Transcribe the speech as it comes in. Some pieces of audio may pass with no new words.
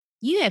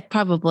You have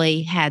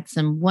probably had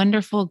some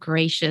wonderful,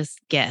 gracious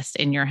guests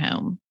in your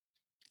home.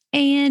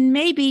 And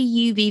maybe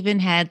you've even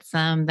had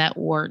some that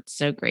weren't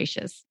so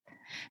gracious.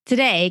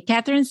 Today,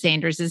 Catherine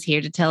Sanders is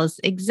here to tell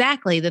us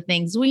exactly the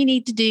things we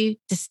need to do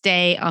to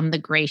stay on the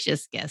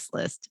gracious guest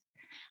list.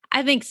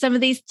 I think some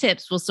of these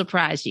tips will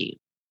surprise you.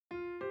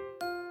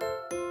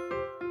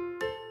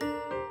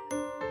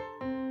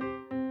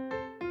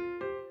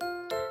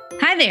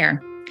 Hi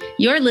there.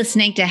 You're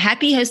listening to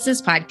Happy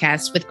Hostess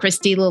Podcast with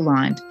Christy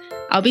Lalonde.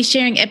 I'll be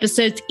sharing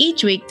episodes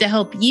each week to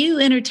help you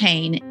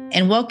entertain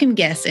and welcome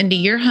guests into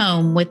your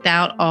home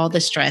without all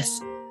the stress.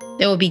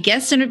 There will be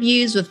guest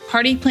interviews with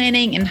party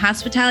planning and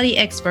hospitality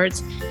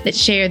experts that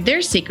share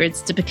their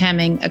secrets to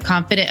becoming a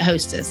confident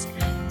hostess.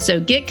 So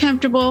get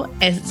comfortable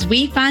as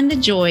we find the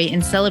joy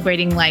in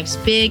celebrating life's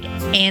big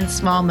and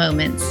small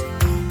moments.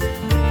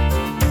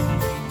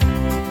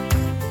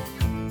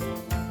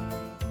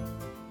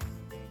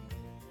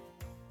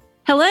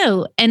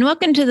 Hello, and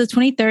welcome to the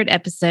 23rd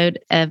episode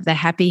of the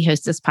Happy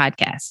Hostess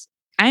Podcast.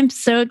 I'm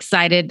so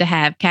excited to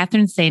have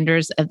Catherine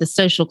Sanders of the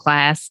Social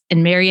Class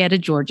in Marietta,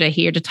 Georgia,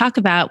 here to talk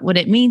about what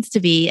it means to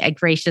be a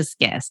gracious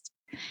guest.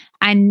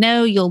 I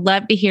know you'll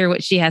love to hear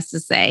what she has to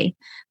say.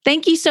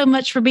 Thank you so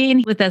much for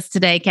being with us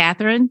today,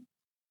 Catherine.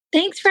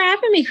 Thanks for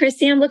having me,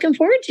 Christy. I'm looking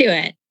forward to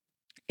it.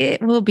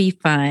 It will be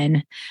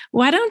fun.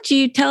 Why don't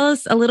you tell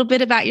us a little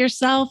bit about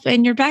yourself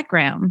and your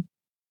background?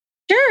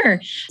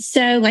 Sure.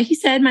 So, like you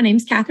said, my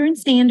name's Catherine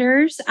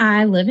Sanders.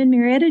 I live in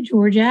Marietta,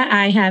 Georgia.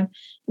 I have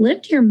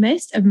lived here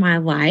most of my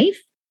life.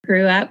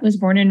 Grew up, was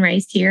born and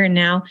raised here, and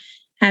now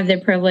have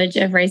the privilege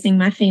of raising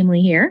my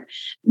family here.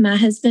 My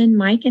husband,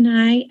 Mike, and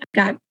I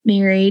got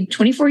married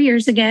 24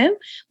 years ago.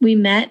 We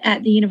met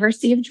at the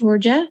University of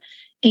Georgia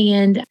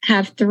and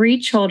have 3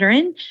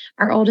 children.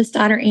 Our oldest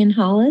daughter, Ann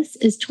Hollis,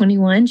 is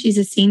 21. She's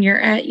a senior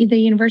at the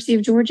University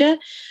of Georgia.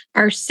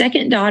 Our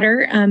second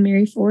daughter,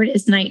 Mary Ford,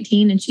 is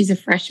 19, and she's a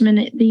freshman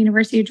at the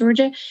University of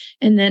Georgia.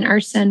 And then our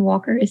son,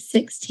 Walker, is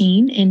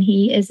 16, and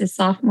he is a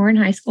sophomore in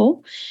high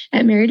school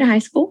at Marietta High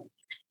School.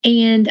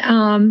 And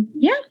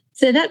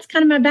so that's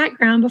kind of my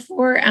background.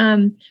 Before,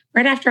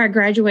 right after I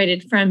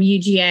graduated from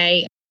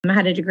UGA, I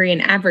had a degree in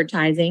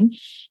advertising.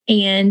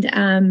 And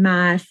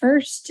my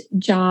first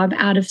job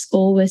out of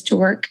school was to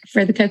work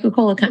for the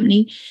Coca-Cola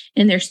Company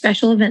in their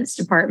special events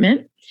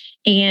department.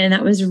 And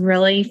that was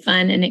really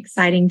fun and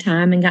exciting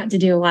time and got to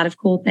do a lot of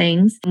cool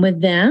things with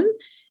them.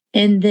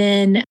 And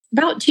then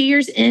about 2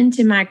 years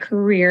into my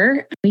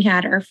career, we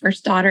had our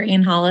first daughter,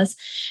 Ann Hollis,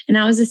 and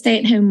I was a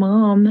stay-at-home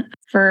mom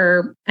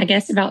for, I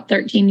guess, about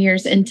 13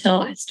 years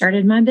until I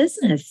started my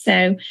business.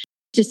 So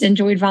just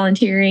enjoyed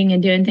volunteering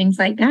and doing things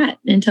like that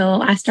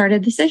until I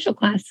started the Social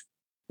Class.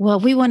 Well,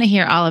 we want to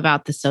hear all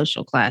about the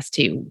Social Class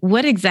too.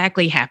 What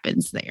exactly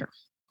happens there?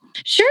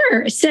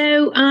 Sure.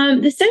 So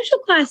the Social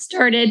Class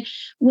started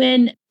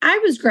when I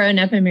was growing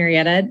up in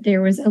Marietta.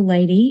 There was a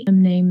lady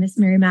named Miss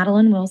Mary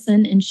Madeline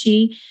Wilson, and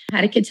she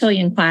had a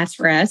cotillion class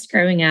for us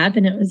growing up.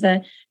 And it was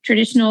a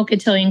traditional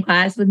cotillion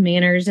class with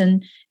manners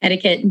and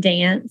etiquette and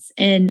dance.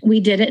 And we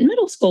did it in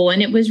middle school.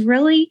 And it was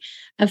really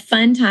a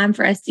fun time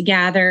for us to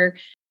gather.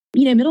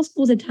 You know, middle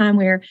school is a time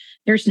where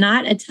there's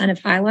not a ton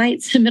of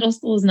highlights. Middle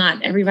school is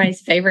not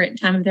everybody's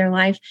favorite time of their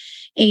life.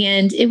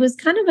 And it was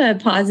kind of a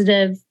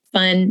positive,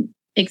 fun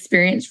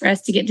experience for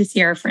us to get to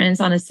see our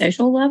friends on a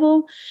social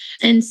level.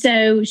 And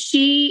so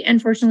she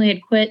unfortunately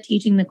had quit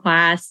teaching the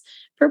class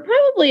for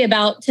probably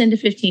about 10 to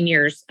 15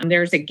 years.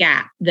 There's a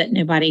gap that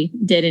nobody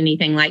did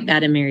anything like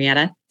that in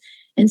Marietta.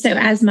 And so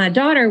as my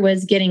daughter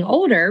was getting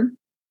older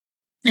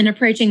and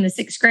approaching the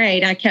 6th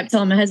grade, I kept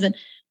telling my husband,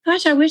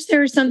 gosh, I wish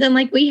there was something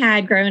like we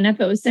had growing up.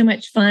 It was so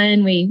much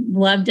fun. We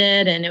loved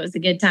it and it was a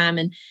good time.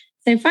 And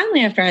so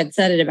finally, after I'd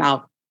said it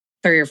about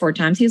 3 or 4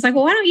 times, he was like,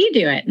 well, why don't you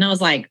do it? And I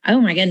was like, oh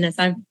my goodness,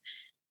 I'm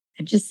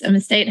a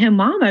stay-at-home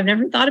mom. I've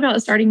never thought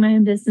about starting my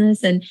own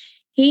business. And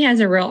he has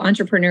a real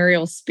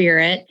entrepreneurial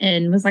spirit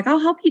and was like, I'll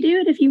help you do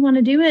it if you want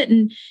to do it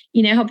and,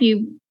 help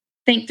you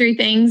think through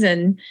things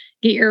and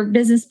get your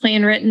business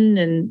plan written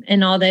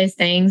and all those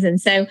things.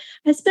 And so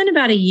I spent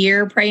about a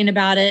year praying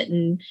about it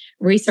and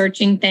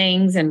researching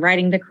things and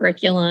writing the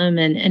curriculum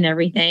and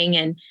everything.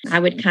 And I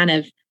would kind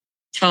of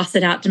toss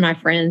it out to my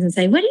friends and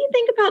say, what do you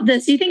think about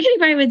this? Do you think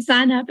anybody would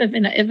sign up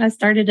if I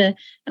started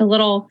a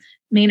little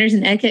manners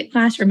and etiquette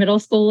class for middle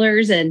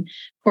schoolers? And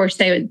of course,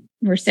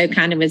 were so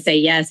kind of would say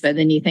yes, but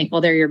then you think,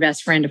 well, they're your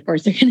best friend. Of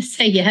course, they're going to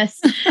say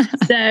yes.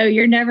 So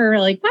you're never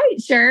really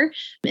quite sure.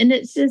 And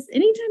it's just,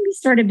 anytime you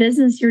start a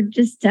business, you're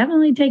just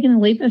definitely taking a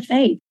leap of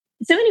faith.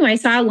 So anyway,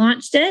 so I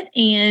launched it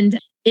and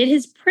it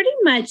has pretty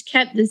much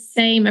kept the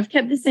same. I've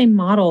kept the same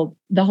model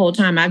the whole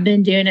time. I've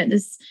been doing it.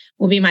 This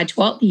will be my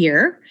 12th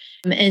year.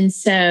 And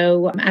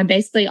so I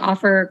basically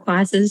offer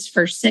classes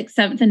for 6th,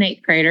 7th, and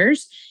 8th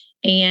graders.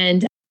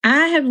 And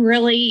I have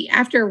really,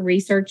 after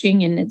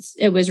researching, and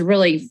it was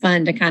really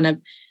fun to kind of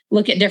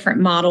look at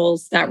different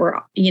models that were,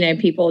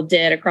 people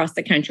did across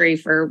the country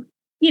for,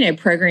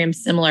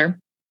 programs similar.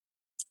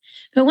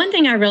 But one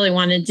thing I really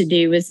wanted to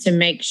do was to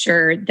make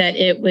sure that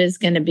it was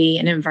going to be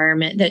an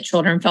environment that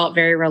children felt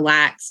very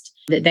relaxed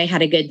that they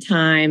had a good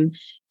time.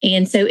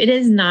 And so it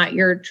is not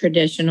your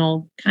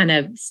traditional kind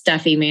of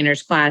stuffy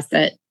manners class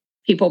that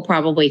people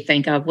probably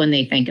think of when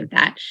they think of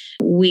that.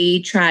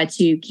 We try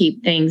to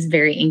keep things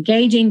very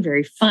engaging,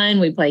 very fun.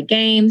 We play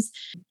games.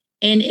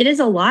 And it is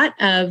a lot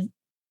of,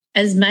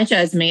 as much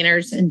as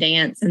manners and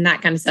dance and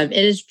that kind of stuff,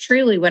 it is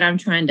truly what I'm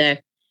trying to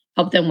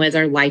help them with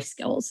are life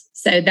skills.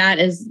 So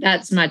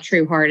that's my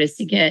true heart, is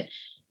to get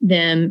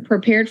them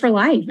prepared for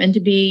life and to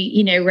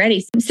be,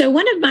 ready. So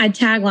one of my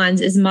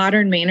taglines is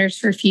modern manners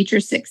for future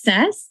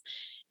success.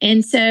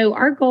 And so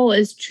our goal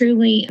is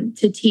truly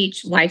to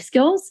teach life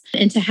skills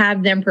and to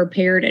have them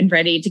prepared and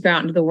ready to go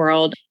out into the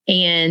world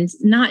and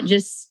not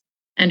just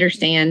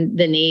understand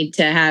the need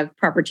to have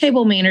proper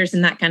table manners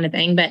and that kind of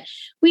thing. But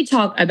we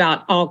talk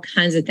about all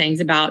kinds of things,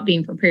 about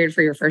being prepared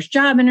for your first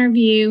job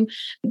interview,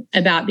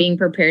 about being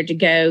prepared to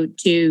go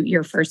to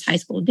your first high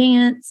school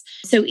dance.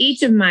 So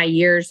each of my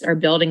years are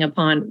building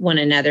upon one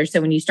another. So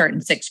when you start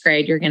in sixth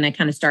grade, you're going to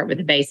kind of start with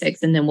the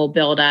basics, and then we'll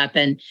build up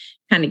and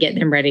kind of get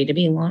them ready to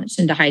be launched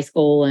into high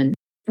school and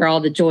for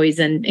all the joys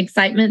and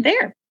excitement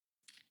there.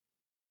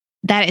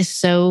 That is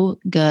so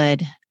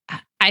good.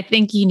 I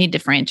think you need to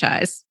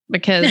franchise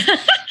because...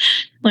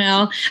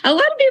 Well, a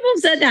lot of people have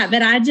said that,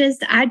 but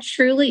I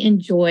truly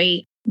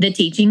enjoy the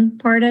teaching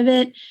part of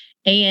it.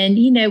 And,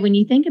 when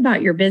you think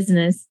about your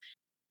business,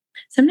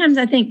 sometimes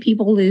I think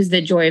people lose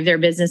the joy of their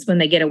business when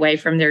they get away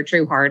from their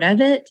true heart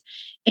of it.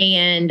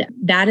 And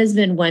that has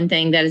been one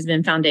thing that has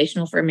been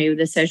foundational for me with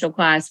the social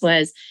class.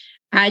 Was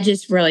I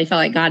just really felt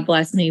like God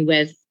blessed me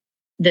with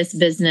this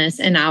business,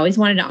 and I always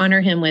wanted to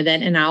honor him with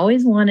it. And I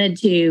always wanted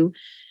to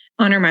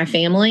honor my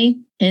family.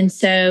 And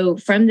so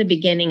from the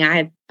beginning,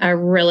 I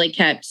really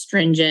kept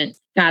stringent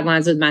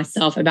guidelines with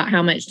myself about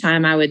how much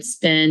time I would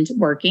spend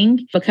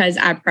working, because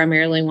I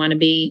primarily want to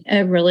be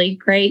a really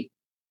great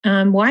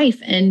wife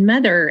and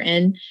mother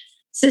and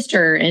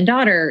sister and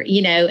daughter,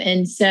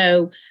 and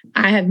so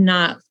I have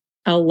not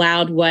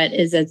allowed what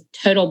is a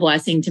total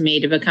blessing to me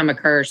to become a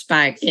curse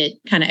by it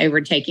kind of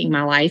overtaking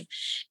my life.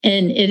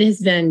 And it has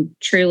been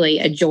truly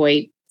a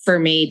joy for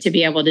me to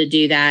be able to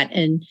do that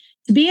and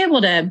to be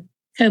able to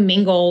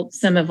commingle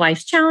some of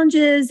life's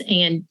challenges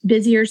and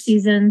busier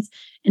seasons,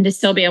 and to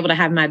still be able to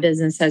have my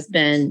business has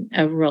been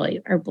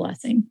a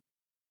blessing.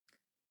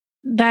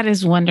 That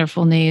is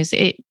wonderful news.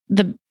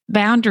 The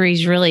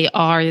boundaries really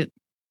are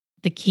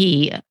the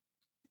key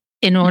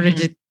in order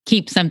to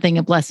keep something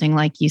a blessing,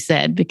 like you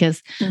said,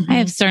 because I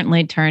have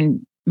certainly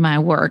turned my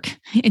work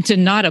into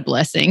not a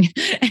blessing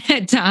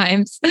at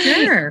times.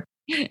 Sure.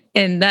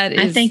 And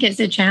I think it's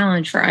a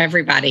challenge for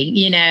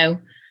everybody,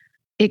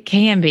 It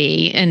can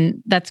be.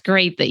 And that's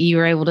great that you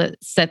were able to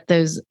set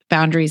those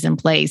boundaries in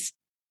place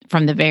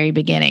from the very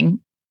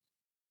beginning.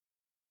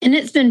 And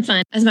it's been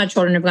fun as my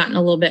children have gotten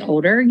a little bit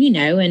older,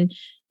 and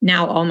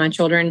now all my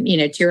children,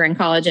 two are in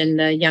college and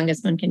the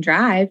youngest one can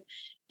drive.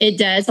 It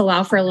does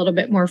allow for a little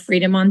bit more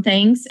freedom on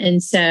things.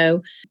 And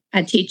so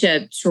I teach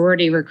a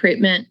sorority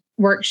recruitment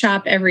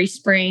workshop every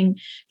spring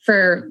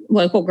for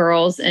local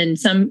girls. And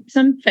some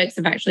folks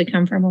have actually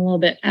come from a little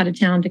bit out of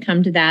town to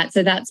come to that.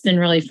 So that's been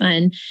really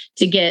fun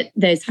to get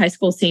those high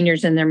school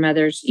seniors and their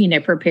mothers,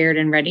 prepared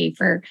and ready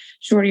for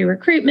sorority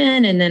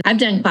recruitment. And then I've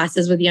done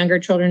classes with younger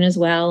children as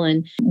well.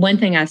 And one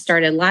thing I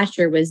started last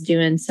year was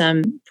doing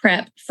some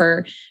prep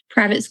for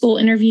private school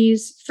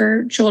interviews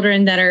for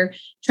children that are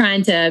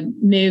trying to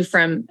move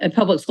from a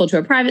public school to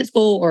a private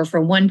school, or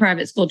from one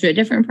private school to a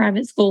different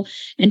private school,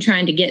 and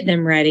trying to get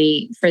them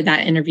ready for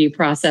that interview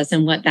process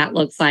and what that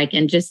looks like,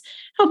 and just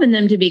helping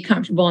them to be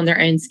comfortable in their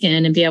own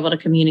skin and be able to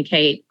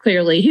communicate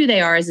clearly who they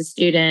are as a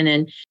student.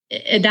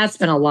 And that's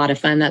been a lot of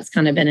fun. That's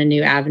kind of been a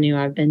new avenue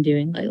I've been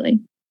doing lately.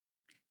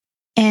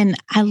 And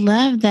I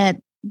love that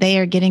they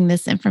are getting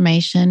this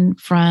information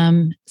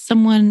from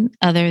someone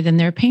other than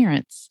their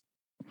parents.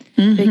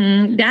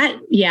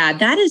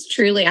 That is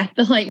truly, I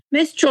feel like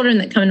most children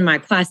that come to my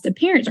class, the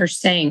parents are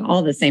saying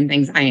all the same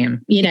things I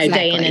am, exactly.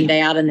 Day in and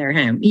day out in their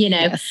home,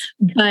 Yes.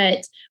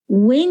 But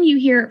when you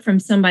hear it from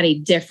somebody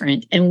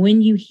different, and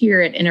when you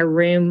hear it in a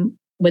room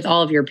with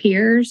all of your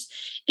peers,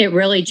 it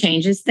really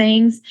changes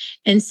things.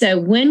 And so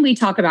when we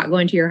talk about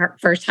going to your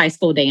first high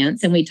school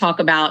dance, and we talk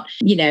about,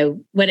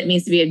 what it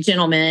means to be a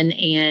gentleman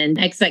and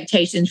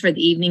expectations for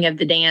the evening of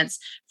the dance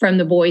from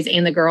the boys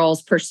and the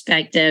girls'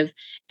 perspective,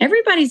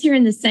 everybody's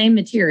hearing the same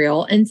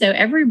material. And so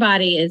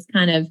everybody is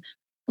kind of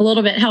a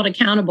little bit held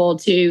accountable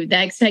to the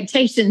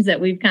expectations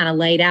that we've kind of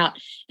laid out.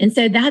 And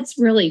so that's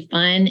really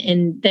fun.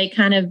 And they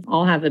kind of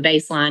all have a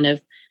baseline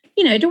of,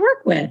 to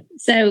work with.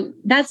 So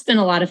that's been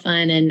a lot of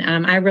fun. And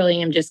I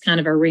really am just kind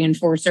of a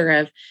reinforcer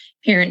of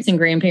parents and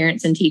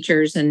grandparents and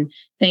teachers and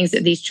things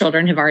that these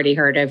children have already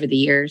heard over the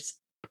years.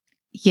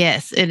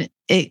 Yes,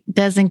 it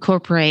does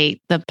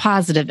incorporate the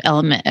positive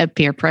element of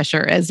peer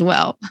pressure as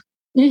well.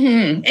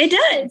 It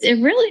does.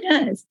 It really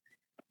does.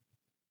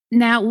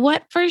 Now,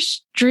 what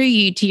first drew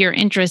you to your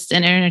interest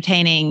in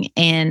entertaining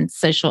and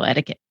social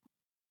etiquette?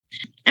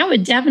 I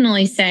would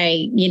definitely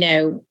say,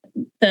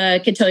 the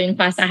cotillion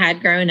class I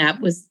had growing up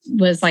was,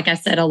 like I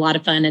said, a lot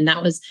of fun. And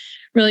that was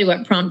really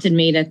what prompted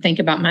me to think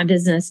about my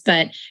business.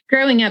 But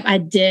growing up, I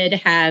did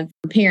have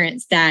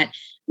parents that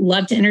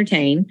loved to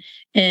entertain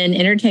and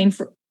entertain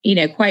for,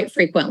 quite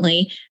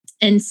frequently.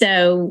 And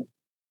so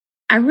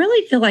I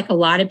really feel like a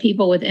lot of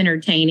people with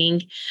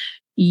entertaining,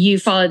 you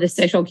follow the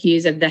social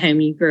cues of the home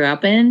you grew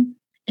up in.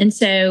 And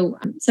so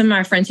some of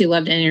my friends who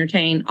loved to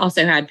entertain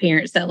also had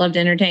parents that loved to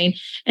entertain.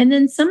 And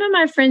then some of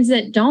my friends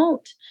that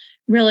don't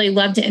really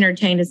love to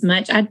entertain as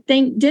much, I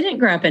think didn't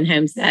grow up in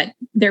homes that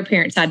their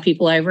parents had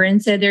people over.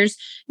 And so there's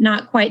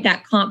not quite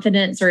that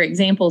confidence or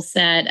example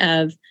set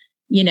of,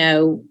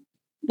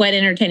 what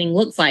entertaining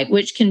looks like,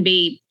 which can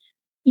be,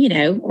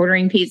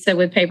 ordering pizza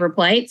with paper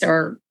plates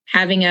or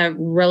having a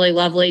really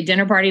lovely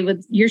dinner party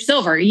with your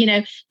silver.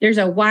 There's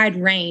a wide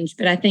range,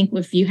 but I think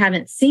if you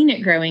haven't seen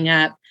it growing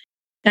up,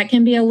 that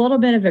can be a little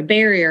bit of a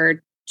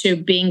barrier to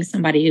being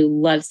somebody who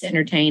loves to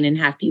entertain and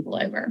have people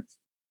over.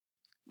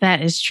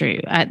 That is true.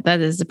 That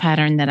is a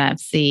pattern that I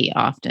see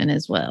often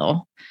as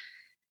well.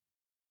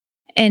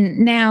 And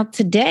now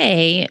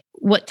today,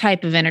 what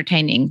type of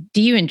entertaining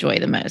do you enjoy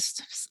the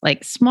most?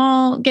 Like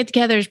small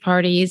get-togethers,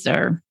 parties,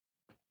 or?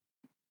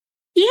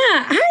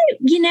 Yeah,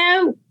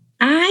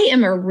 I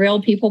am a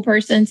real people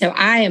person, so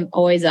I am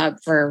always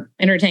up for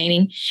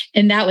entertaining.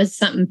 And that was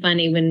something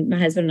funny when my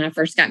husband and I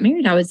first got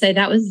married. I would say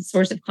that was a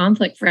source of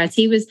conflict for us.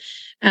 He was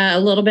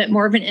a little bit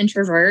more of an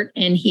introvert,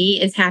 and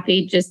he is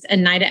happy just a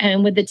night at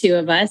home with the two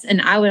of us.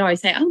 And I would always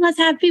say, "Oh, let's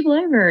have people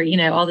over,"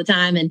 all the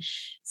time. And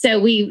so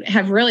we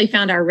have really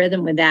found our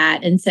rhythm with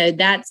that. And so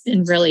that's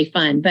been really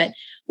fun. But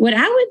what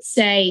I would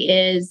say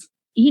is,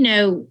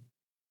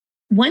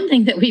 one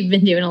thing that we've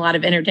been doing a lot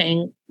of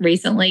entertaining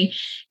recently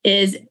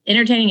is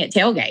entertaining at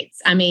tailgates.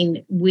 I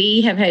mean,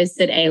 we have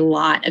hosted a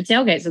lot of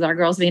tailgates with our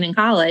girls being in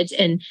college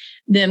and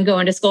them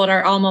going to school at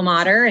our alma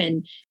mater.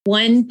 And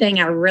one thing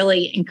I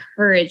really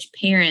encourage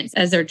parents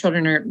as their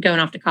children are going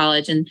off to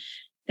college and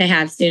they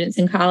have students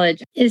in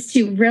college is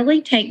to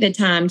really take the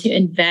time to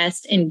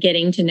invest in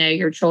getting to know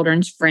your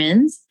children's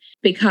friends,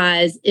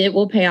 because it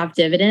will pay off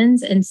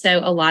dividends. And so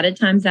a lot of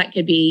times that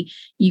could be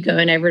you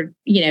going over,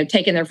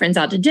 taking their friends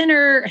out to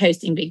dinner,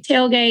 hosting big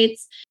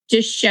tailgates,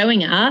 just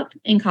showing up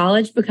in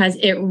college, because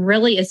it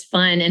really is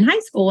fun. In high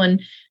school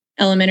and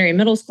elementary and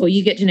middle school,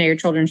 you get to know your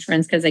children's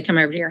friends because they come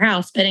over to your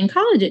house. But in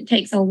college, it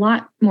takes a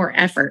lot more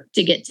effort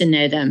to get to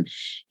know them.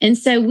 And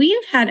so we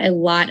have had a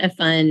lot of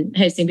fun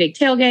hosting big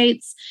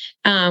tailgates,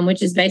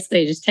 which is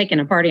basically just taking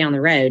a party on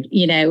the road,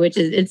 which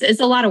is, it's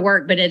a lot of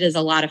work, but it is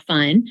a lot of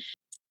fun.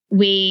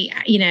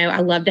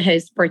 I love to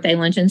host birthday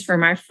luncheons for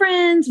my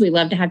friends. We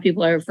love to have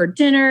people over for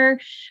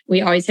dinner.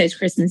 We always host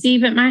Christmas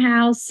Eve at my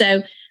house.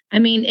 So,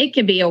 it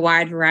could be a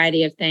wide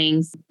variety of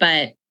things,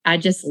 but I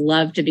just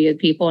love to be with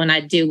people and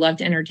I do love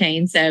to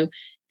entertain. So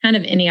kind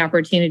of any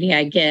opportunity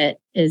I get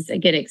is a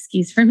good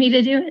excuse for me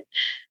to do it.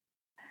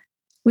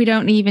 We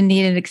don't even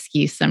need an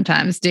excuse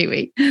sometimes, do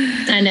we?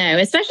 I know,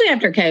 especially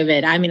after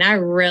COVID. I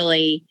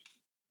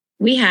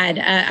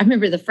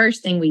remember the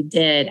first thing we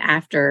did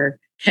after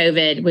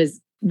COVID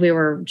was we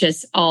were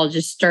just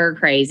stir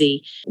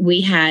crazy.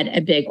 We had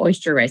a big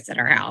oyster roast at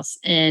our house.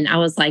 And I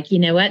was like, you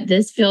know what?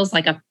 This feels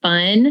like a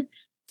fun,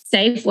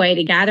 safe way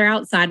to gather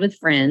outside with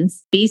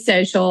friends, be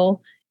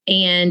social.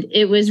 And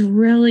it was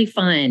really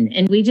fun.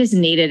 And we just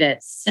needed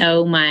it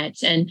so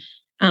much. And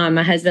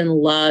my husband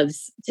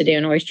loves to do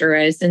an oyster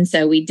roast. And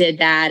so we did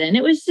that. And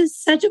it was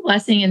just such a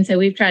blessing. And so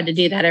we've tried to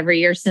do that every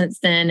year since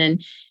then.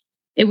 And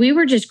we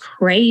were just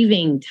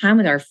craving time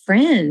with our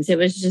friends. It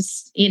was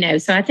just,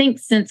 so I think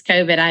since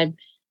COVID, I've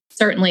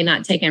certainly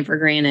not taken for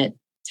granted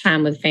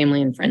time with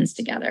family and friends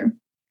together.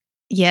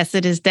 Yes,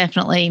 it has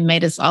definitely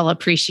made us all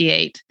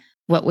appreciate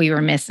what we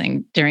were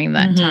missing during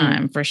that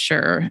time, for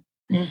sure.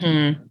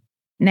 Mm-hmm.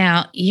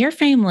 Now, your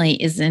family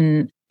is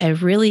in a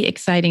really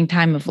exciting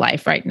time of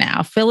life right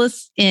now. Fill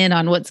us in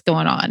on what's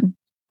going on.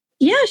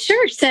 Yeah,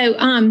 sure. So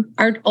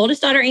our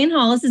oldest daughter, Ann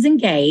Hollis, is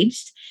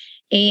engaged,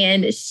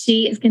 and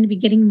she is going to be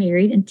getting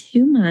married in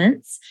 2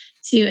 months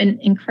to an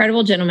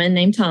incredible gentleman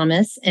named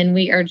Thomas. And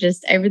we are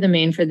just over the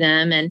moon for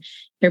them. And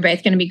they're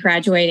both going to be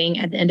graduating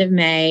at the end of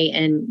May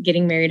and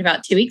getting married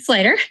about 2 weeks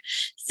later.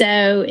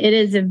 So it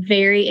is a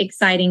very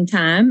exciting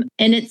time.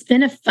 And it's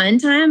been a fun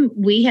time.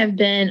 We have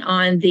been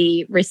on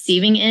the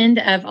receiving end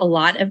of a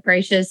lot of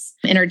gracious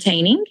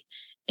entertaining.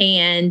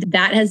 And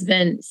that has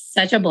been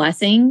such a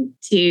blessing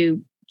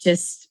to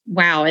just,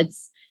 wow,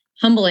 it's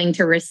humbling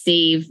to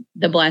receive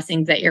the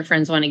blessings that your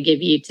friends want to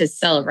give you to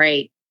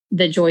celebrate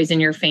the joys in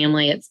your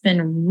family. It's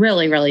been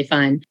really, really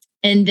fun.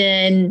 And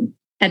then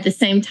at the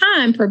same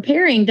time,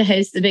 preparing to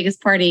host the biggest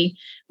party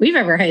we've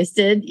ever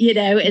hosted,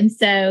 and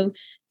so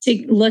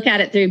to look at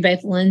it through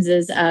both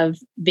lenses of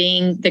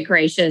being the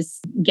gracious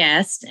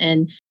guest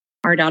and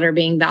our daughter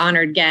being the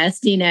honored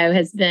guest,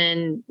 has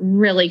been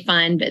really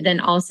fun. But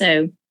then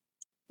also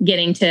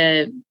getting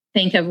to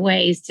think of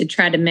ways to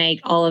try to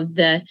make all of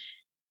the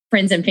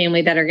friends and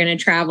family that are going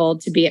to travel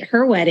to be at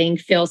her wedding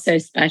feel so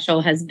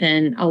special has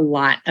been a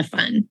lot of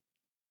fun.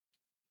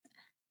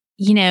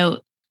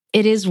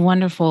 It is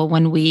wonderful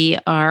when we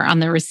are on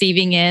the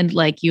receiving end,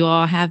 like you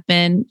all have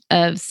been,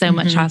 of so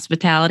much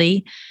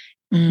hospitality.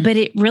 But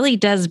it really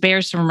does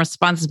bear some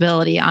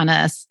responsibility on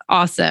us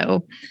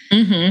also.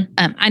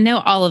 I know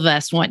all of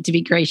us want to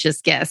be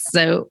gracious guests.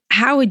 So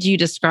how would you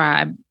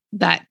describe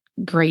that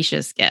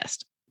gracious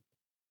guest?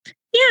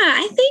 Yeah,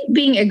 I think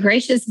being a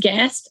gracious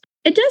guest,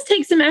 it does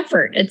take some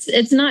effort.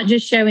 It's not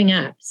just showing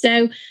up.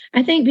 So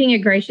I think being a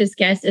gracious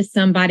guest is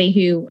somebody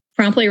who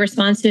promptly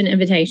responds to an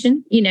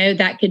invitation.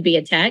 That could be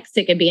a text,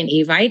 it could be an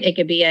evite, it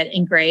could be an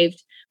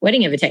engraved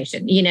wedding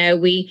invitation.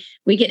 We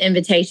get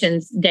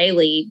invitations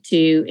daily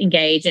to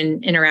engage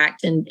and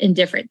interact in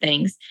different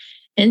things.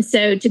 And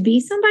so to be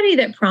somebody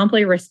that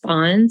promptly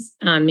responds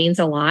means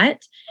a lot.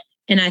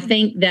 And I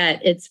think that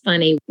it's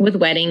funny with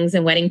weddings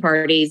and wedding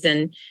parties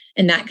and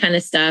that kind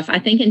of stuff. I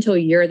think until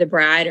you're the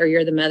bride or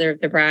you're the mother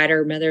of the bride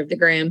or mother of the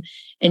groom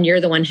and you're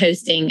the one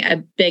hosting a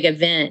big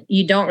event,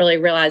 you don't really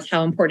realize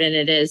how important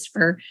it is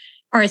for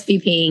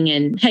RSVPing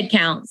and head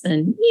counts.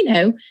 And,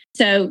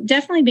 so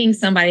definitely being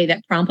somebody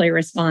that promptly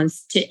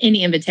responds to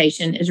any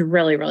invitation is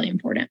really, really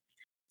important.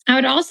 I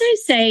would also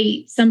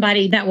say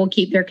somebody that will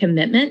keep their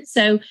commitment.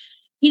 So,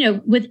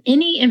 with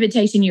any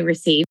invitation you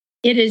receive,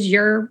 it is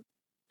your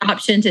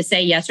option to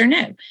say yes or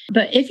no.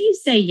 But if you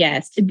say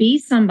yes, to be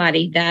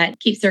somebody that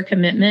keeps their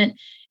commitment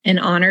and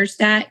honors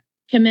that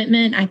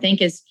commitment, I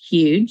think is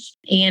huge.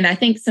 And I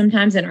think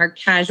sometimes in our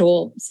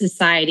casual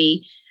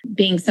society,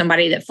 being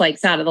somebody that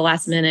flakes out at the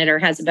last minute or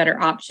has a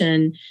better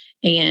option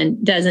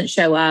and doesn't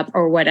show up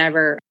or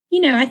whatever,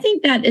 I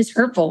think that is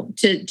hurtful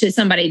to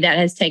somebody that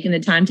has taken the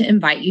time to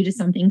invite you to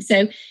something.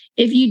 So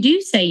if you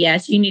do say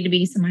yes, you need to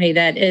be somebody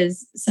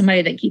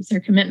that keeps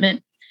their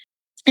commitment.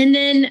 And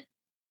then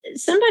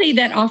somebody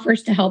that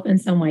offers to help in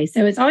some way.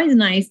 So it's always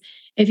nice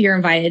if you're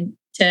invited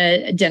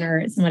to dinner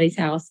at somebody's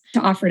house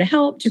to offer to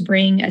help, to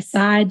bring a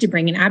side, to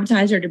bring an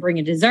appetizer, to bring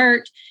a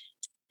dessert.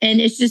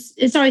 And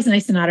it's always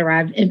nice to not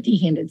arrive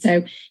empty-handed.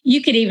 So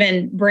you could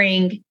even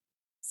bring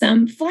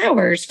some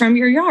flowers from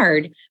your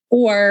yard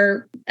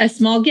or a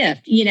small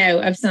gift,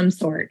 of some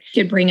sort.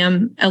 You could bring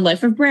them a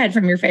loaf of bread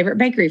from your favorite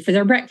bakery for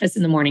their breakfast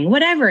in the morning,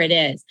 whatever it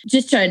is.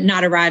 Just to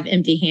not arrive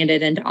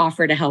empty-handed and to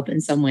offer to help in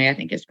some way, I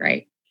think is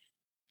great.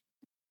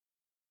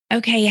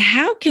 Okay,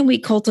 how can we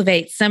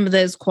cultivate some of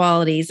those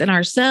qualities in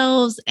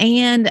ourselves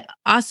and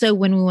also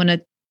when we want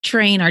to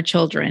train our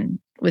children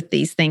with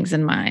these things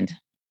in mind?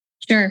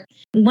 Sure.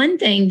 One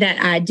thing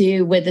that I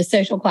do with the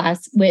social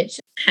class, which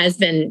has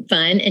been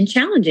fun and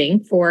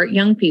challenging for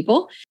young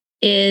people,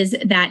 is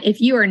that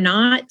if you are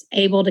not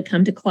able to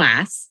come to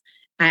class,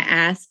 I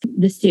ask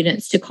the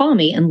students to call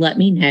me and let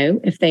me know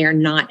if they are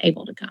not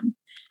able to come.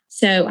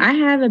 So I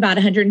have about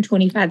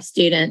 125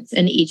 students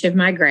in each of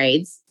my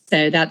grades.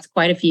 So that's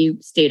quite a few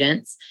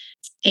students.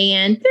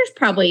 And there's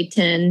probably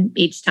 10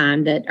 each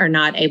time that are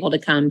not able to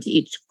come to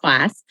each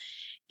class.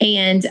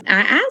 And I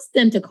asked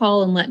them to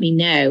call and let me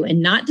know,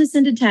 and not to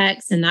send a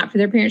text and not for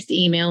their parents to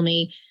email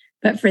me,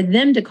 but for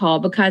them to call,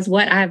 because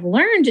what I've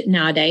learned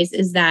nowadays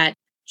is that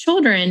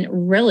children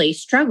really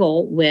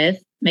struggle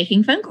with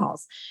making phone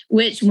calls,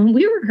 which when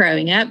we were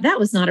growing up, that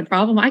was not a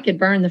problem. I could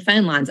burn the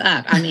phone lines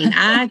up. I mean,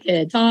 I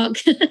could talk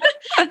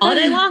all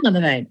day long on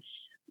the phone,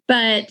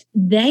 but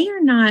they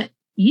are not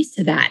used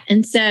to that.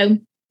 And so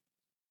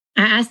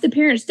I asked the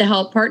parents to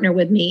help partner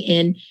with me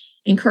in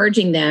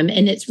encouraging them.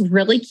 And it's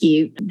really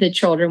cute. The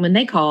children, when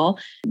they call,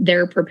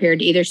 they're prepared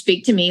to either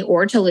speak to me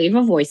or to leave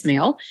a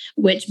voicemail,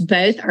 which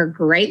both are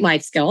great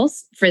life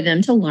skills for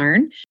them to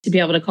learn, to be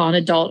able to call an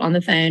adult on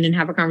the phone and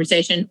have a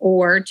conversation,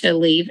 or to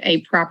leave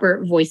a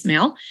proper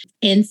voicemail.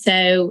 And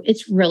so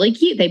it's really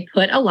cute. They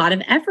put a lot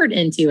of effort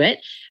into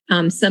it.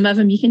 Some of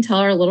them you can tell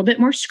are a little bit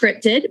more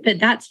scripted, but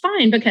that's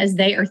fine because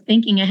they are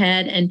thinking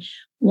ahead and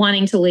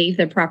wanting to leave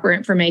the proper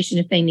information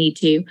if they need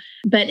to.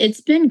 But it's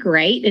been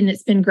great, and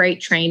it's been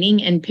great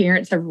training, and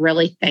parents have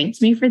really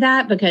thanked me for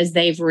that because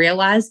they've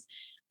realized,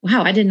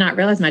 wow, I did not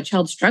realize my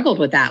child struggled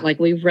with that. Like,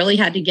 we really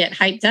had to get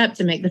hyped up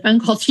to make the phone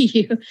call to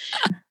you.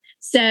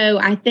 So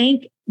I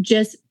think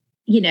just,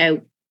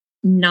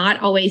 not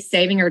always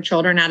saving our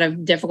children out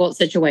of difficult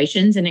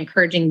situations and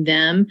encouraging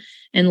them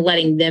and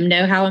letting them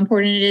know how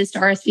important it is to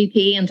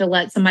RSVP and to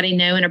let somebody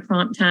know in a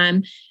prompt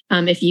time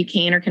if you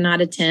can or cannot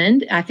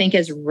attend, I think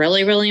is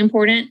really, really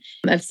important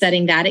of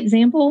setting that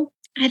example.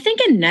 I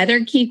think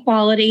another key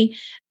quality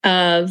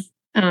of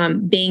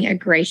being a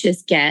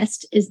gracious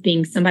guest is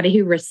being somebody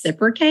who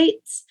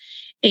reciprocates.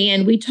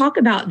 And we talk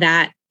about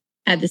that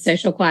at the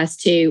social class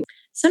too.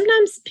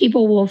 Sometimes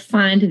people will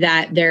find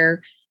that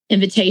their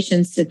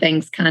invitations to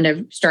things kind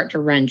of start to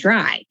run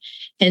dry.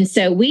 And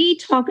so we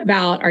talk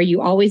about, are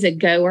you always a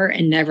goer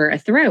and never a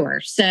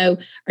thrower? So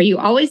are you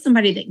always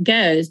somebody that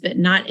goes, but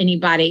not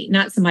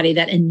somebody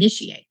that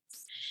initiates?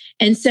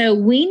 And so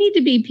we need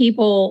to be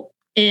people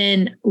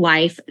in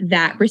life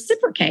that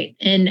reciprocate.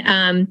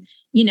 And,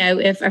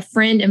 if a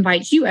friend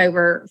invites you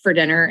over for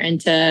dinner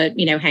and to,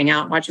 hang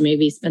out, watch a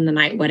movie, spend the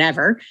night,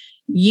 whatever,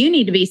 you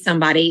need to be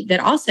somebody that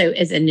also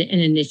is an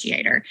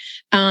initiator.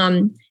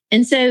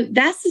 And so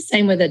that's the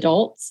same with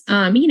adults.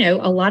 A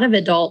lot of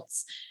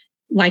adults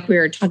like we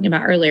were talking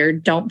about earlier,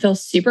 don't feel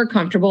super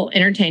comfortable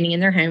entertaining in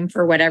their home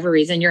for whatever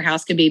reason. Your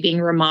house could be being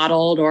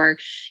remodeled, or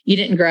you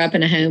didn't grow up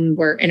in a home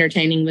where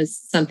entertaining was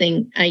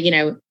something,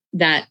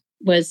 that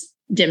was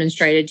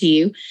demonstrated to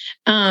you.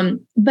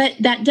 But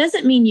that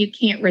doesn't mean you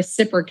can't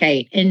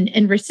reciprocate.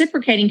 And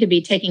reciprocating could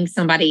be taking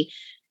somebody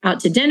out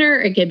to dinner.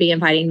 It could be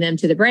inviting them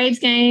to the Braves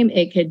game.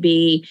 It could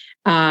be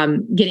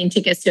getting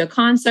tickets to a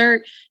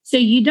concert. So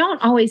you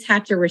don't always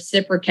have to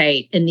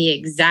reciprocate in the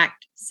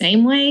exact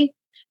same way,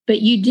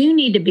 but you do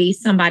need to be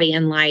somebody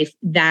in life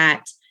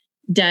that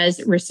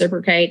does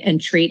reciprocate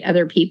and treat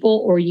other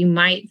people, or you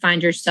might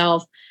find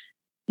yourself,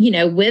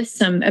 with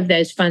some of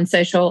those fun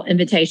social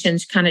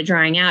invitations kind of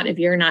drying out if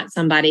you're not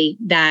somebody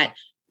that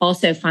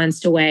also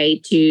finds a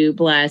way to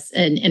bless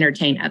and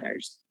entertain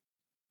others.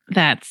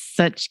 That's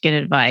such good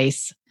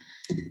advice.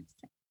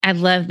 I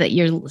love that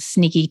your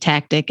sneaky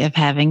tactic of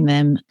having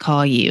them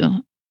call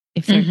you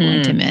if they're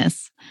going to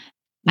miss.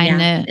 Yeah, I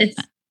know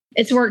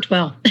it's worked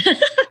well.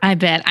 I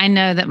bet. I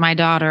know that my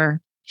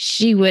daughter,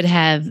 she would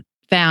have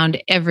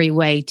found every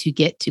way to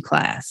get to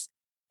class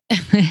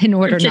in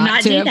order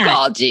not to have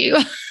called you.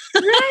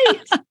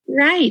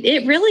 Right.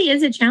 It really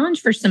is a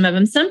challenge for some of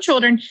them. Some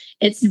children,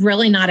 it's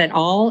really not at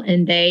all.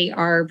 And they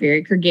are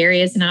very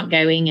gregarious and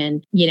outgoing,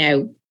 and,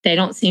 they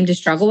don't seem to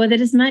struggle with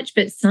it as much,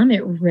 but some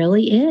it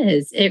really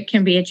is. It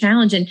can be a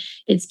challenge, and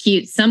it's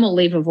cute. Some will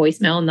leave a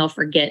voicemail and they'll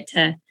forget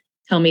to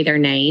tell me their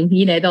name.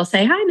 They'll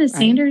say, "Hi, Miss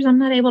Sanders. I'm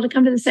not able to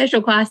come to the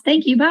social class.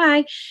 Thank you.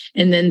 Bye."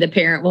 And then the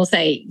parent will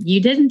say, "You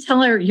didn't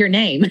tell her your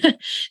name."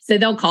 So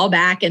they'll call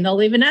back and they'll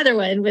leave another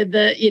one with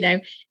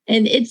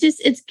and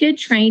it's good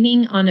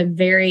training on a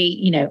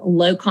very,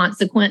 low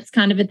consequence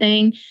kind of a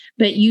thing.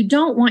 But you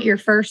don't want your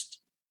first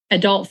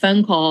adult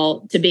phone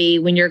call to be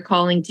when you're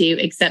calling to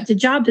accept a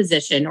job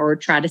position or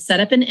try to set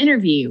up an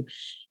interview.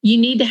 You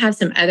need to have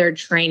some other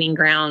training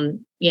ground,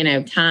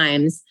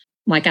 times,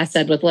 like I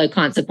said, with low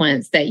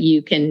consequence that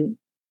you can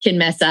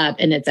mess up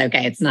and it's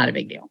okay. It's not a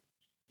big deal.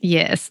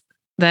 Yes,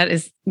 that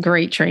is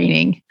great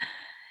training.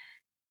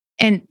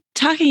 And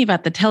talking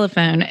about the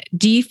telephone,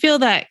 do you feel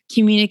that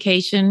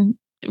communication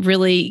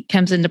really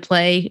comes into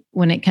play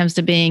when it comes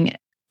to being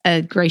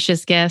a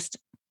gracious guest?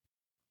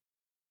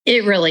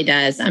 It really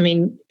does. I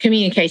mean,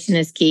 communication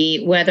is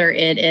key, whether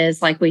it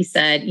is, like we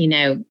said,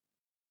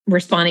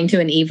 responding to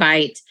an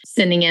evite,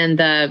 sending in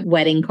the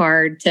wedding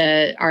card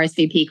to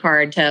RSVP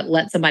card to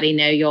let somebody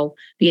know you'll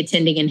be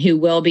attending and who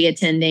will be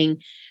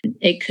attending.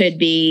 It could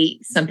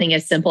be something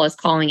as simple as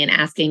calling and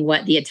asking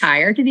what the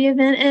attire to the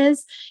event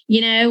is.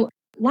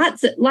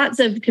 Lots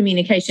of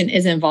communication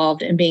is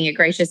involved in being a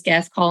gracious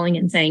guest, calling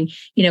and saying,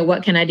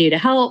 what can I do to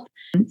help?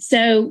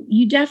 So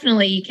you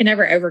can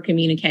never over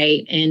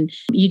communicate, and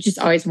you just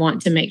always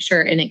want to make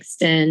sure and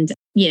extend,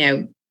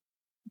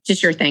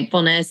 just your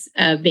thankfulness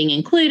of being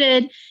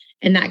included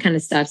and that kind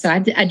of stuff. So I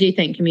do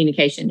think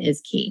communication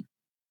is key.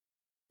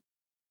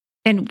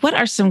 And what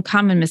are some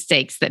common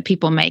mistakes that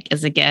people make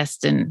as a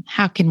guest, and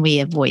how can we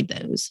avoid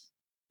those?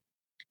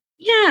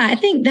 Yeah, I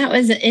think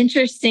that's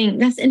interesting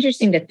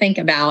to think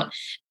about.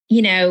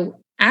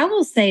 I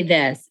will say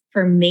this,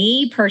 for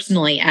me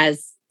personally,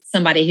 as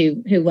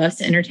somebody who loves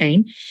to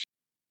entertain,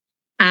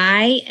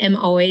 I am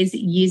always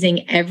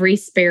using every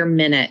spare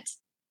minute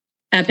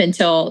up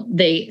until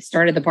the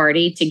start of the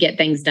party to get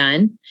things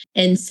done.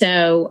 And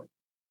so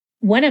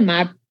one of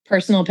my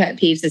personal pet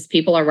peeves is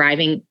people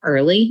arriving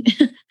early.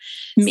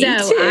 Me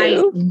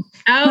too.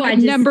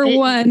 Number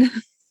one.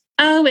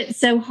 Oh, it's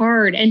so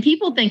hard. And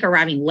people think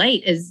arriving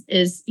late is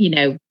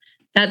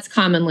that's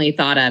commonly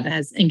thought of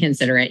as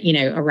inconsiderate,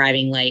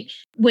 arriving late,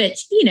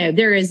 which,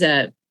 there is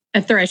a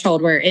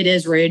threshold where it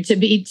is rude to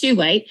be too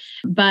late.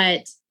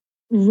 But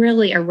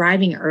really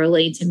arriving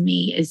early to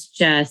me is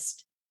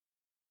just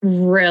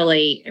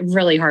really,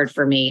 really hard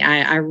for me.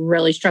 I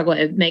really struggle.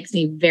 It makes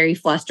me very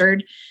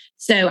flustered.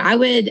 So I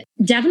would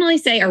definitely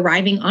say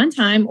arriving on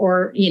time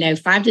or,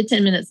 5 to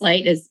 10 minutes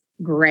late is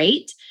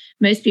great.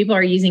 Most people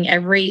are using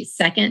every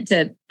second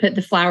to put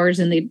the flowers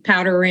in the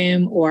powder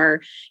room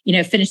or,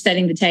 finish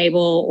setting the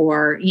table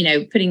or,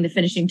 putting the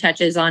finishing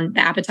touches on the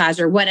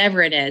appetizer,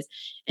 whatever it is.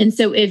 And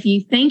so if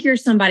you think you're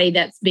somebody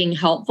that's being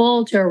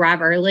helpful to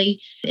arrive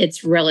early,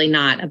 it's really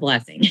not a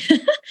blessing.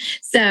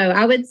 So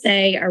I would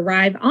say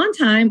arrive on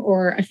time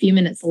or a few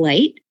minutes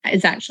late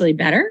is actually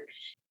better.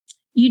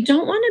 You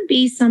don't want to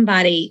be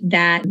somebody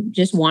that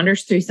just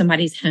wanders through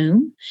somebody's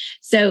home.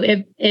 So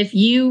if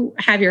you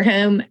have your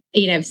home,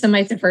 if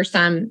somebody's the first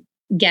time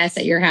guest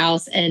at your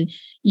house and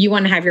you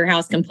want to have your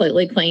house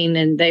completely clean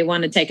and they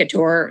want to take a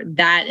tour,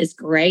 that is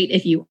great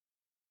if you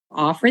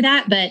offer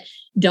that. But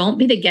don't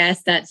be the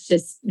guest that's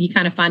just, you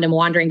kind of find them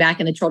wandering back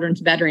in the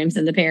children's bedrooms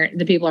and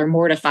the people are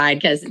mortified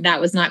because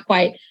that was not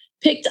quite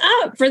picked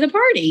up for the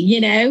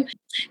party,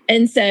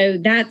 And so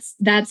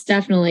that's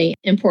definitely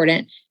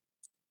important.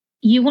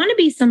 You want to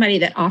be somebody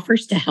that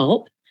offers to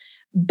help,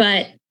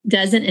 but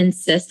doesn't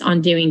insist on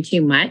doing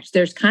too much.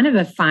 There's kind of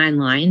a fine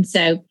line.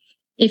 So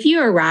if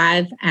you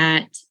arrive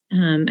at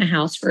a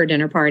house for a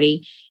dinner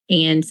party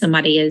and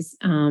somebody is,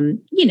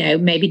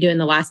 maybe doing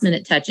the last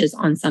minute touches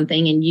on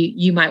something, and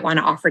you might want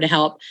to offer to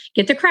help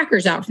get the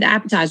crackers out for the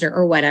appetizer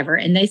or whatever.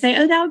 And they say,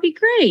 oh, that would be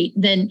great.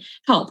 Then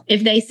help.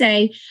 If they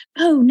say,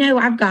 oh, no,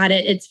 I've got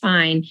it, it's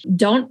fine.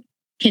 Don't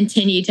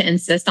continue to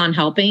insist on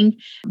helping.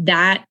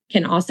 That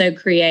can also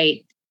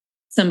create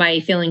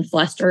somebody feeling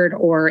flustered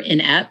or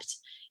inept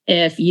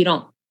if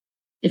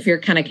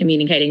you're kind of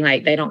communicating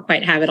like they don't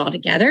quite have it all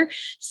together.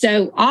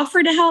 So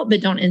offer to help,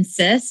 but don't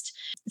insist.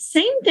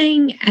 Same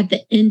thing at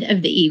the end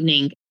of the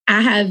evening.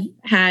 I have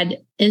had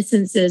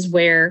instances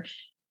where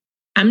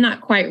I'm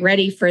not quite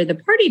ready for the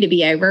party to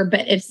be over,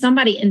 but if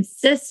somebody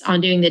insists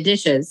on doing the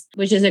dishes,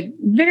 which is a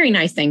very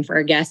nice thing for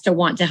a guest to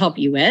want to help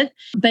you with,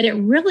 but it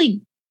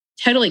really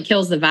totally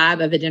kills the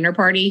vibe of a dinner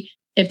party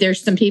if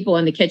there's some people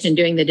in the kitchen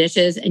doing the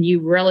dishes and you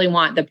really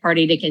want the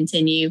party to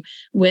continue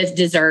with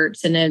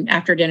desserts and an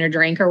after dinner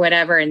drink or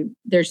whatever. And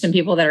there's some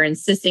people that are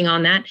insisting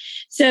on that.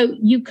 So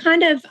you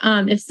kind of,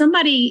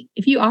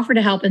 if you offer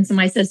to help and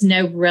somebody says,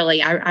 no,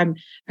 really, I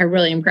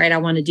really am great. I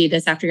want to do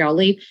this after y'all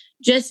leave.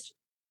 Just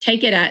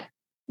take it at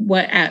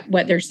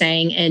what they're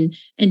saying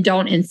and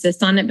don't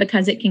insist on it,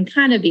 because it can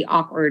kind of be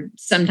awkward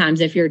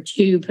sometimes if you're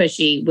too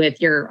pushy with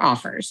your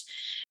offers.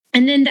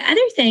 And then the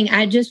other thing,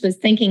 I just was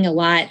thinking a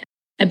lot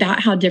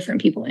about how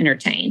different people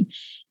entertain.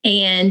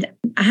 And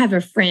I have a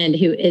friend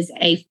who is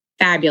a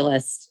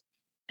fabulous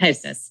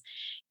hostess,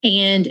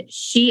 and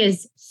she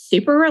is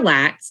super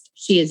relaxed.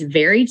 She is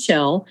very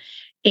chill.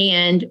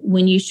 And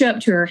when you show up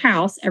to her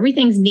house,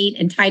 everything's neat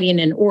and tidy and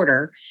in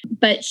order,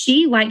 but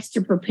she likes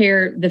to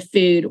prepare the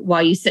food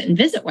while you sit and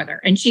visit with her.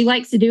 And she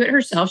likes to do it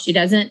herself. She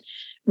doesn't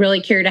really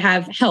care to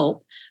have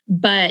help,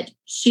 but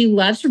she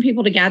loves for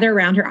people to gather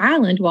around her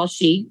island while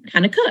she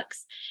kind of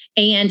cooks.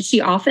 And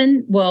she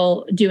often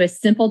will do a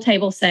simple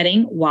table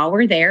setting while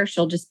we're there.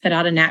 She'll just put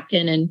out a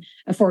napkin and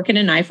a fork and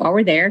a knife while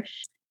we're there.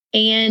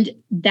 And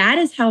that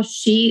is how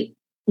she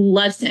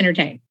loves to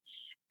entertain.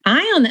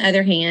 I, on the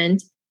other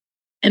hand,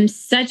 am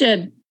such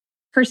a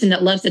person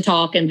that loves to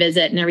talk and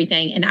visit and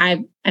everything. And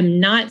I am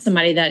not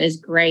somebody that is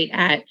great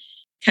at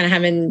kind of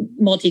having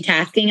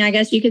multitasking, I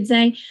guess you could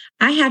say.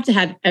 I have to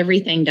have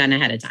everything done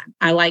ahead of time.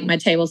 I like my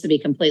tables to be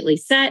completely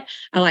set.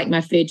 I like my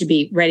food to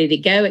be ready to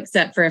go,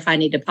 except for if I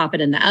need to pop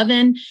it in the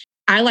oven.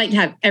 I like to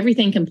have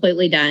everything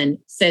completely done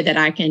so that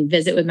I can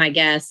visit with my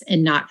guests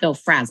and not feel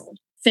frazzled.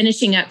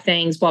 Finishing up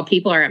things while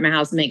people are at my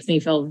house makes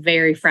me feel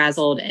very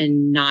frazzled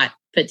and not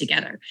put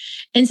together.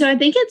 And so I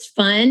think it's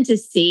fun to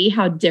see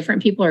how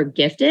different people are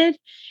gifted.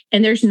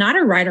 And there's not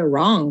a right or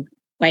wrong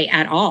way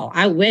at all.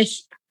 I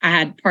wish I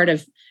had part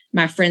of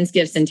my friends'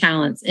 gifts and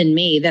talents in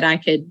me that I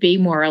could be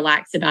more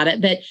relaxed about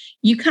it. But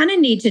you kind of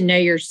need to know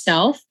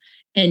yourself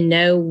and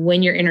know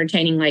when you're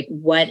entertaining, like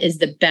what is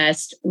the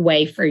best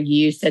way for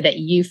you so that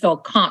you feel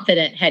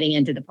confident heading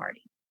into the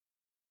party.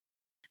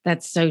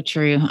 That's so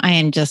true.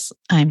 I'm just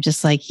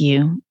like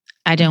you.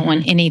 I don't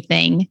want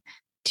anything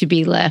to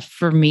be left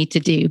for me to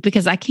do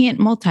because I can't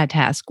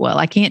multitask well.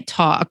 I can't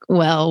talk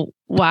well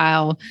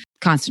while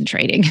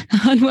concentrating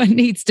on what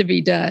needs to be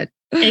done.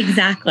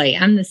 Exactly.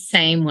 I'm the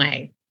same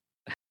way.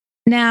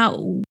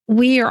 Now,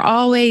 we are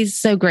always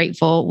so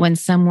grateful when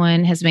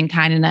someone has been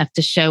kind enough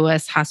to show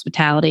us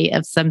hospitality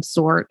of some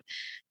sort.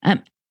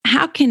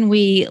 How can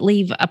we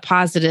leave a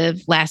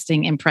positive,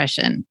 lasting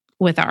impression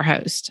with our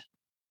host?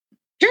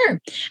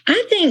 Sure.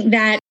 I think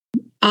that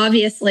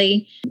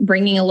obviously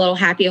bringing a little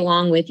happy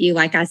along with you,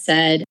 like I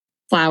said,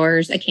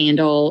 flowers, a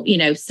candle,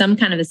 some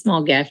kind of a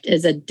small gift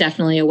is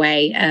definitely a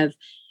way of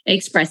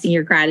expressing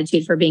your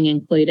gratitude for being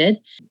included.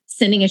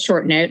 Sending a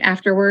short note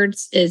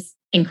afterwards is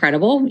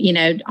incredible.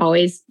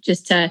 Always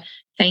just to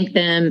thank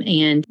them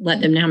and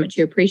let them know how much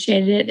you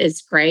appreciated it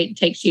is great. It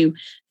takes you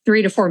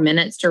 3 to 4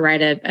 minutes to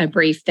write a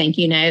brief thank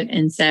you note.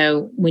 And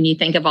so when you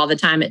think of all the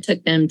time it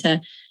took them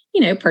to,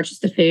 purchase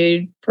the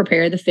food,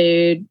 prepare the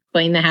food,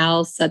 clean the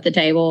house, set the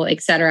table,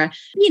 etc.,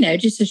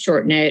 just a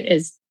short note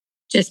is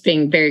just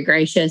being very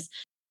gracious.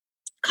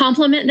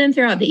 Compliment them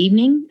throughout the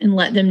evening and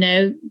let them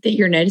know that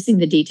you're noticing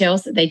the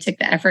details that they took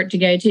the effort to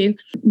go to.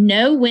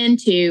 Know when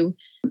to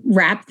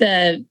wrap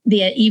the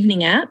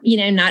evening up,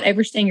 not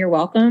overstaying your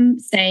welcome,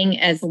 saying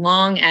as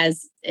long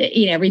as,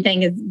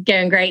 everything is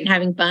going great and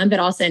having fun, but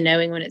also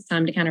knowing when it's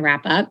time to kind of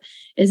wrap up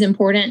is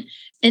important.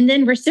 And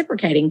then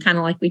reciprocating, kind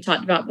of like we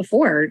talked about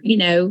before,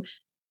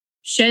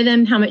 show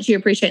them how much you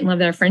appreciate and love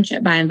their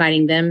friendship by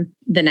inviting them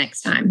the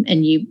next time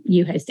and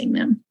you hosting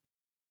them.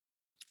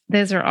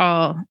 Those are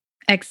all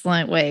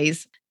excellent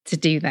ways to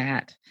do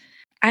that.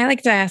 I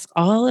like to ask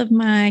all of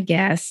my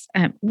guests,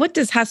 what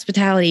does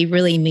hospitality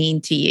really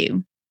mean to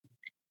you?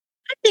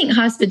 I think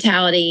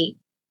hospitality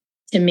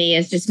to me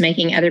is just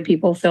making other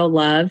people feel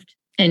loved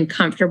and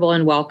comfortable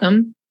and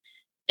welcome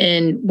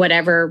in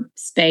whatever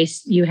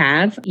space you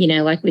have.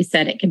 Like we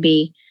said, it could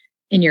be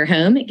in your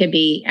home, it could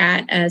be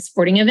at a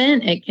sporting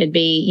event, it could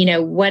be,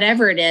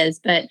 whatever it is,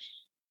 but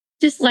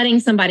just letting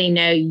somebody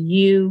know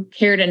you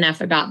cared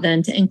enough about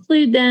them to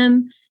include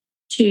them,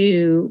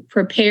 to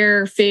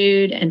prepare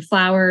food and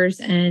flowers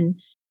and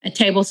a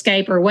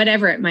tablescape or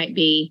whatever it might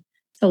be,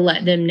 to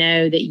let them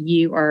know that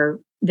you are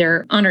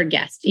they're honored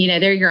guests.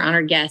 They're your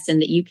honored guests,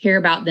 and that you care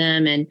about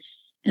them and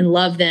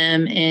love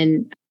them.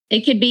 And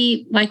it could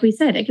be, like we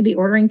said, it could be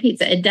ordering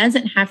pizza. It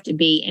doesn't have to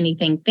be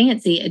anything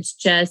fancy. It's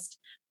just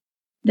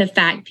the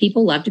fact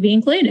people love to be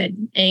included,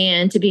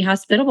 and to be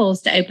hospitable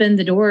is to open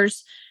the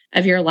doors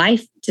of your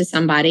life to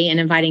somebody and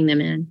inviting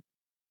them in.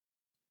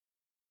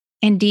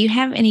 And do you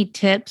have any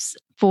tips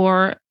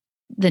for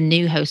the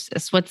new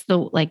hostess? What's the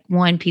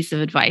one piece of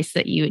advice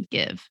that you would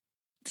give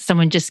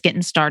someone just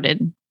getting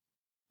started?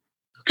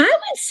 I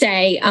would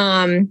say,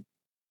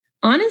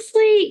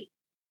 honestly,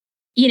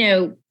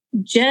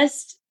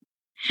 just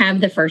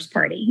have the first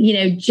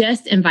party,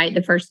 just invite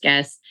the first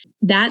guest.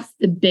 That's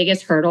the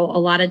biggest hurdle. A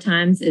lot of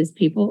times is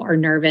people are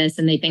nervous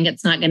and they think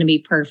it's not going to be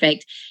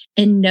perfect,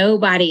 and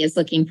nobody is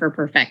looking for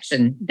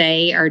perfection.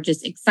 They are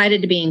just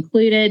excited to be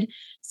included.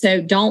 So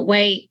don't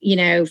wait,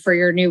 for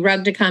your new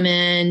rug to come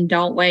in.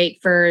 Don't wait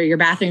for your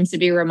bathrooms to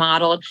be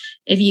remodeled.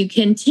 If you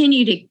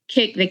continue to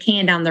kick the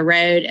can down the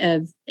road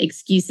of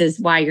excuses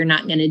why you're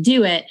not going to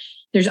do it,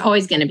 there's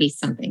always going to be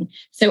something.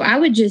 So I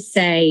would just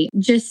say,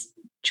 just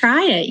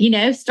try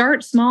it,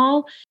 start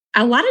small.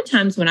 A lot of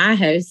times when I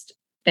host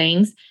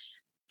things,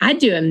 I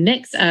do a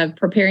mix of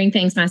preparing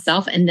things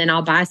myself and then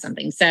I'll buy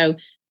something. So,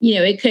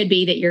 it could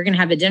be that you're going to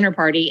have a dinner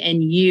party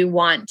and you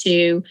want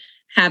to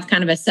have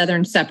kind of a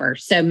Southern supper.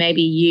 So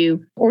maybe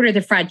you order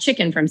the fried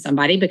chicken from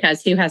somebody,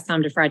 because who has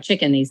time to fry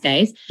chicken these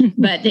days,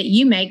 but that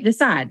you make the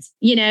sides,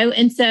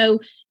 and so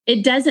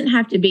it doesn't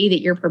have to be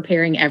that you're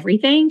preparing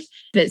everything.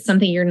 If it's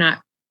something you're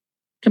not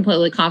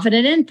completely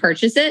confident in,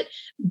 purchase it,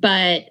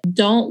 but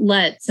don't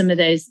let some of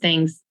those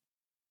things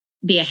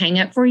be a hang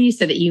up for you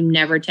so that you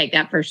never take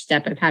that first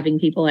step of having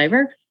people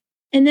over.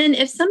 And then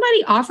if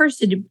somebody offers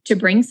to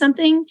bring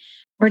something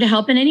or to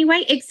help in any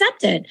way,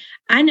 accept it.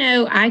 I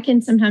know I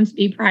can sometimes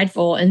be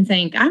prideful and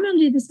think, I'm going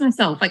to do this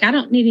myself. I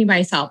don't need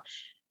anybody's help.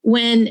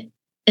 When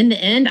in the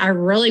end, I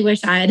really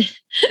wish I had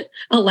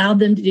allowed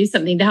them to do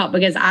something to help,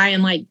 because I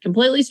am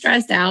completely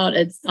stressed out.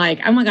 It's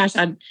oh my gosh,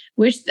 I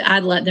wish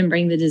I'd let them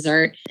bring the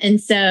dessert. And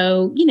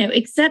so,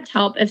 accept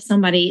help if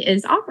somebody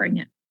is offering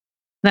it.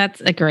 That's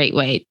a great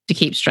way to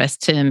keep stress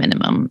to a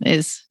minimum,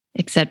 is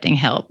accepting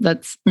help.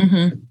 That's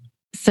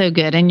so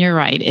good. And you're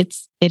right.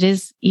 It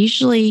is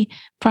usually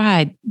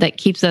pride that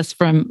keeps us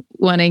from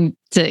wanting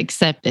to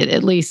accept it,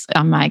 at least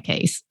on my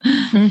case.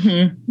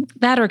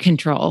 That or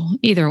control,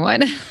 either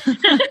one.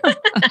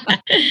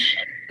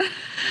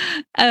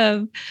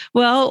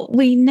 Well,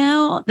 we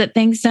know that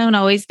things don't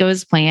always go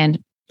as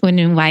planned when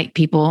we invite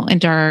people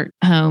into our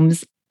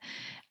homes.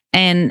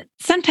 And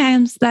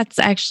sometimes that's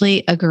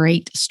actually a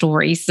great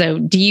story. So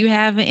do you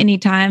have any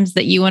times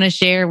that you want to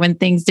share when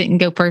things didn't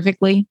go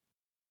perfectly?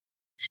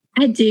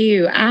 I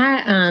do.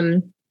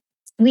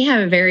 We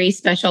have a very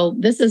special,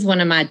 this is one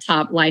of my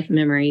top life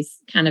memories,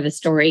 kind of a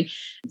story.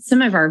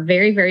 Some of our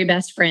very, very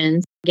best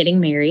friends getting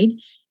married.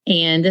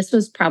 And this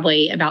was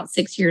probably about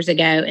 6 years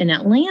ago. And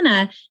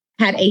Atlanta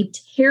had a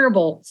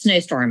terrible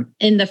snowstorm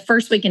in the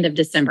first weekend of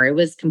December. It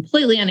was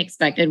completely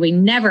unexpected. We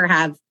never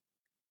have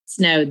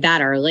snowed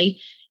that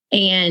early.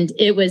 And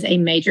it was a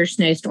major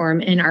snowstorm.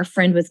 And our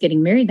friend was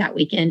getting married that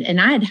weekend. And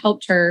I had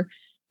helped her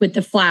with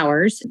the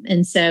flowers.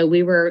 And so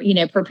we were,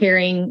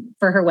 preparing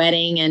for her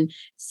wedding and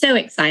so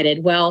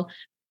excited. Well,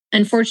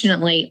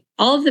 unfortunately,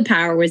 all of the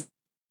power was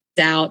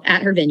out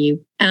at her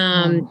venue.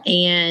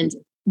 And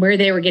where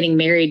they were getting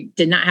married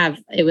did not have,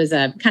 it was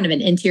a kind of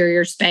an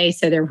interior space.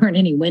 So there weren't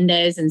any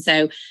windows. And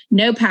so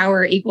no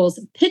power equals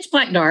pitch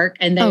black dark.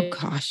 And they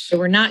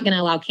were not going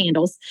to allow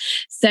candles.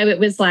 So it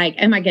was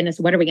oh my goodness,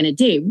 what are we going to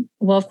do?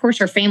 Well, of course,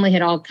 her family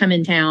had all come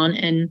in town.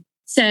 And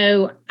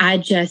so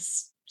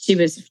she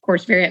was, of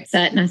course, very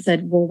upset. And I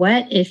said, well,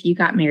 what if you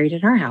got married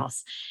at our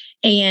house?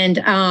 And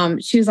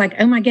she was like,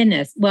 oh, my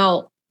goodness.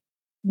 Well,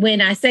 when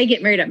I say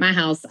get married at my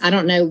house, I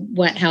don't know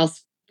what kind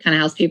of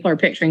house people are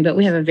picturing, but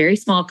we have a very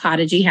small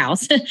cottagey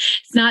house.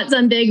 It's not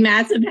some big,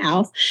 massive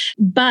house.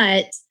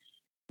 But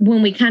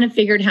when we kind of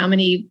figured how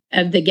many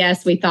of the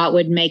guests we thought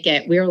would make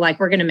it, we were like,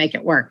 we're going to make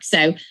it work.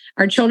 So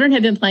our children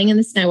had been playing in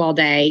the snow all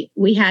day.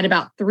 We had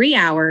about 3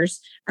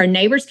 hours. Our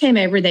neighbors came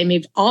over. They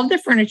moved all of the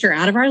furniture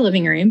out of our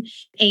living room,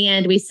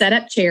 and we set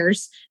up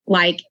chairs,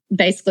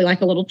 basically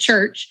like a little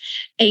church.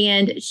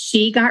 And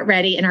she got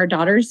ready in our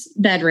daughter's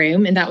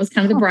bedroom, and that was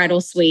kind of the bridal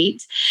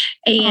suite.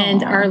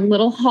 And our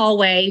little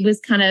hallway was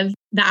kind of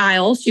the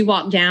aisle. She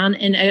walked down,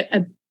 and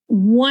a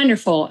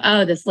wonderful,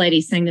 this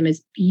lady sang the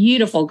most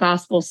beautiful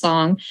gospel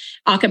song,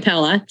 a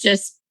cappella.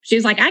 She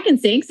was like, I can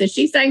sing. So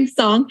she sang the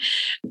song,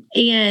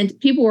 and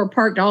people were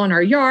parked all in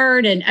our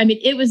yard. And I mean,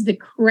 it was the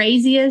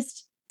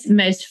craziest,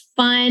 most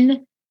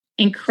fun,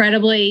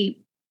 incredibly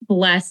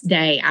blessed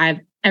day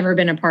I've ever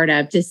been a part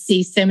of, to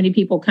see so many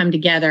people come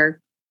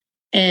together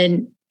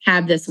and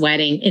have this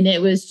wedding. And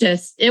it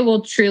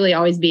will truly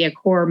always be a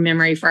core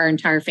memory for our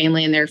entire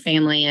family and their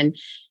family. And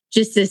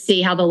just to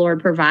see how the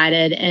Lord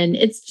provided. And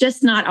it's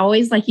just not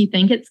always like you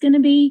think it's going to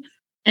be.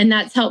 And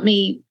that's helped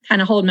me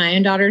kind of hold my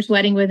own daughter's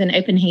wedding with an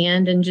open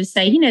hand and just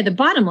say, the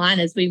bottom line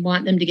is we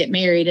want them to get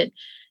married at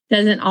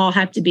doesn't all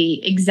have to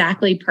be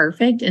exactly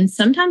perfect. And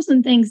sometimes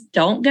when things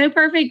don't go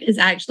perfect is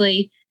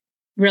actually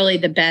really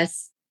the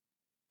best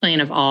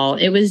plan of all.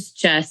 It was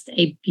just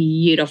a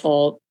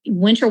beautiful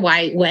winter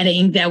white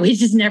wedding that we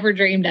just never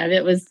dreamed of.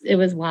 It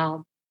was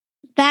wild.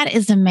 That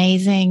is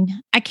amazing.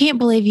 I can't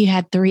believe you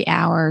had 3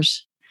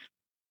 hours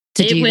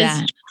to do that.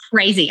 It was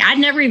crazy. I'd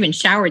never even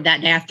showered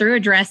that day. I threw a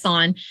dress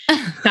on,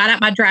 got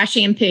out my dry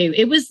shampoo.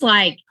 It was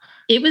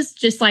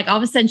just like all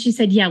of a sudden she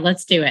said, yeah,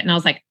 let's do it. And I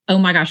was like, oh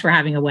my gosh, we're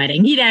having a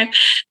wedding,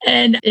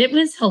 and it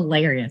was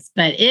hilarious.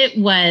 But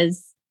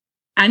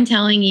I'm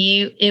telling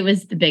you, it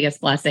was the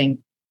biggest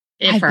blessing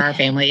for our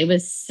family. It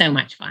was so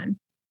much fun.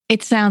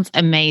 It sounds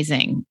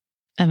amazing.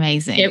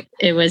 Amazing.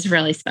 It was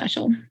really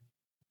special.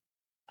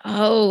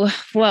 Oh,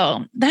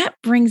 well, that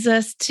brings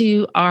us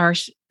to our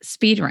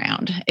speed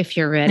round, if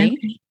you're ready.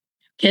 Okay.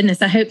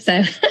 Goodness, I hope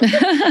so.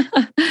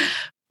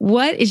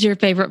 What is your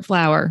favorite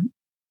flower?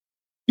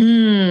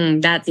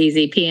 That's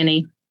easy.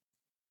 Peony.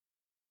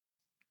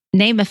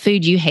 Name a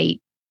food you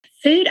hate.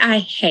 Food I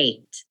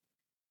hate.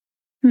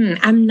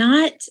 I'm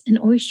not an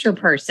oyster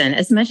person.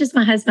 As much as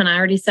my husband, I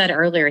already said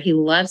earlier, he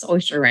loves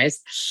oyster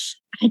roast.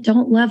 I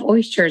don't love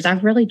oysters.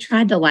 I've really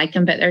tried to like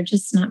them, but they're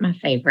just not my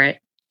favorite.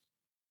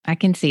 I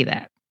can see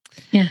that.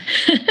 Yeah.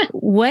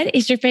 What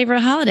is your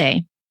favorite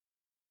holiday?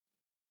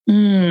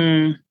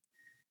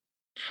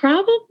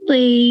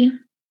 Probably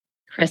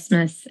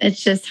Christmas.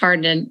 It's just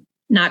hard to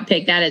not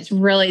pick that. It's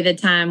really the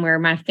time where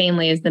my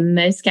family is the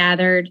most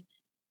gathered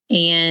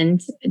and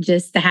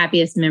just the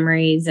happiest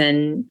memories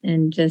and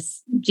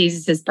just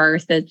Jesus's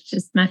birth. It's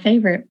just my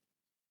favorite.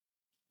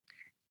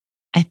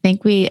 I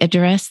think we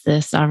addressed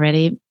this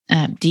already.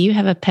 Do you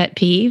have a pet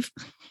peeve?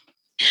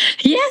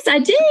 Yes, I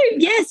do.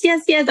 Yes.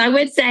 I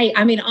would say,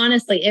 I mean,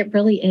 honestly, it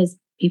really is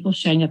people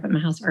showing up at my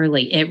house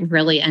early. It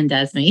really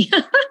undoes me.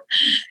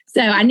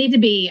 So I need to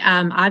be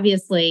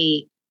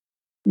obviously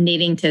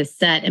needing to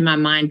set in my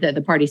mind that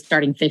the party's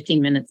starting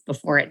 15 minutes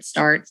before it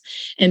starts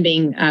and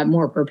being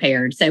more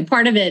prepared. So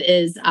part of it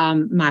is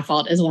my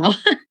fault as well.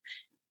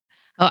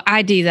 Oh,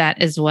 I do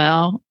that as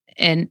well.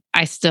 And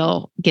I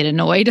still get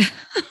annoyed.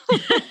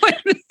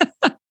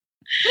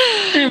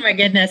 Oh my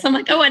goodness. I'm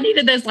like, I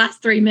needed those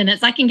last 3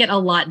 minutes. I can get a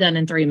lot done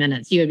in 3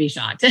 minutes. You would be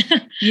shocked.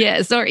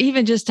 Yes. Or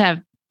even just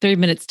have 3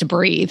 minutes to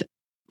breathe.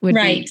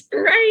 Right.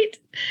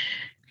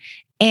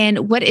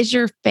 And what is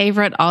your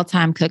favorite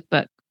all-time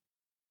cookbook?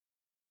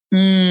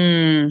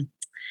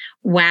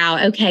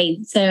 Wow.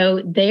 Okay.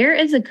 So there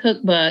is a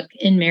cookbook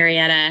in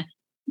Marietta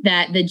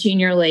that the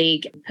Junior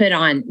League put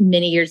on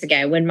many years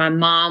ago when my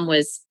mom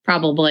was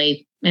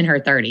probably in her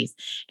 30s.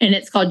 And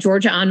it's called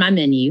Georgia on My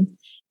Menu.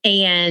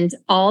 And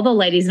all the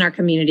ladies in our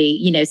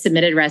community,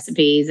 submitted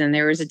recipes, and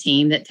there was a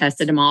team that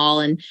tested them all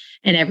and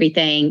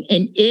everything.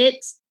 And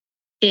it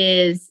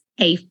is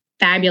a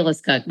fabulous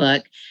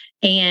cookbook.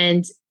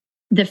 And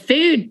the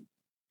food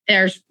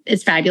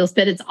is fabulous,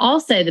 but it's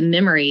also the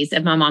memories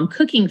of my mom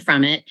cooking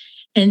from it.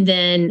 And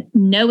then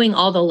knowing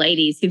all the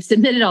ladies who've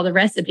submitted all the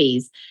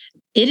recipes.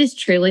 It is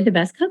truly the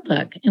best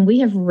cookbook. And we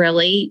have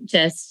really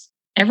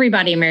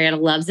everybody in Marietta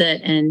loves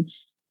it. And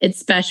it's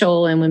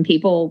special. And when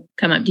people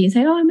come up to you and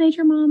say, oh, I made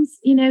your mom's,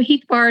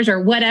 Heath bars or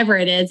whatever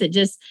it is,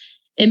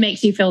 it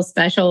makes you feel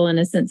special and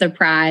a sense of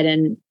pride.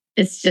 And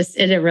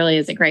it really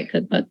is a great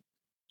cookbook.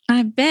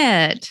 I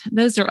bet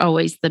those are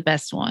always the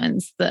best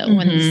ones, the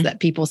ones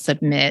that people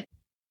submit.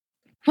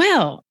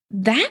 Well,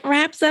 that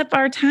wraps up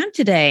our time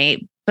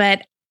today,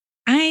 but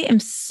I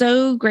am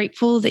so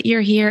grateful that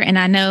you're here. And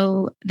I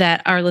know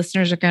that our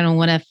listeners are going to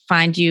want to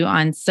find you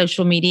on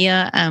social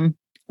media.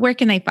 Where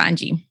can they find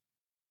you?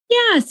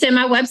 Yeah, so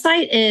my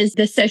website is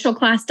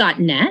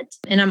thesocialclass.net,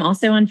 and I'm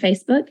also on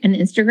Facebook and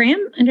Instagram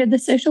under The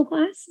Social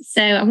Class.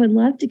 So I would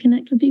love to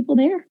connect with people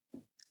there.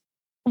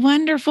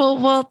 Wonderful.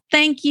 Well,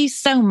 thank you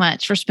so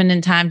much for spending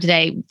time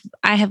today.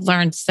 I have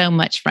learned so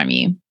much from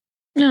you.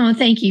 Oh,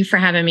 thank you for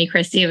having me,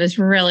 Christy. It was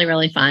really,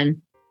 really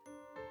fun.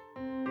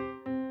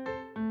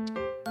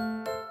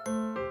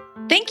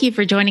 Thank you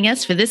for joining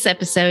us for this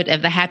episode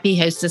of the Happy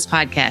Hostess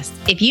podcast.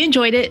 If you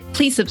enjoyed it,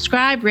 please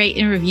subscribe, rate,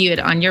 and review it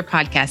on your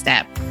podcast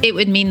app. It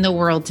would mean the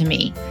world to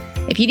me.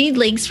 If you need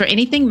links for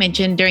anything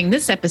mentioned during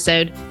this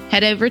episode,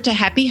 head over to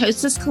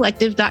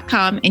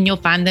happyhostesscollective.com and you'll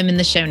find them in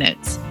the show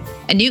notes.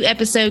 A new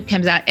episode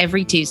comes out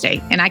every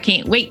Tuesday, and I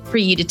can't wait for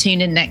you to tune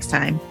in next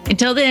time.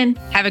 Until then,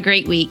 have a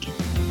great week.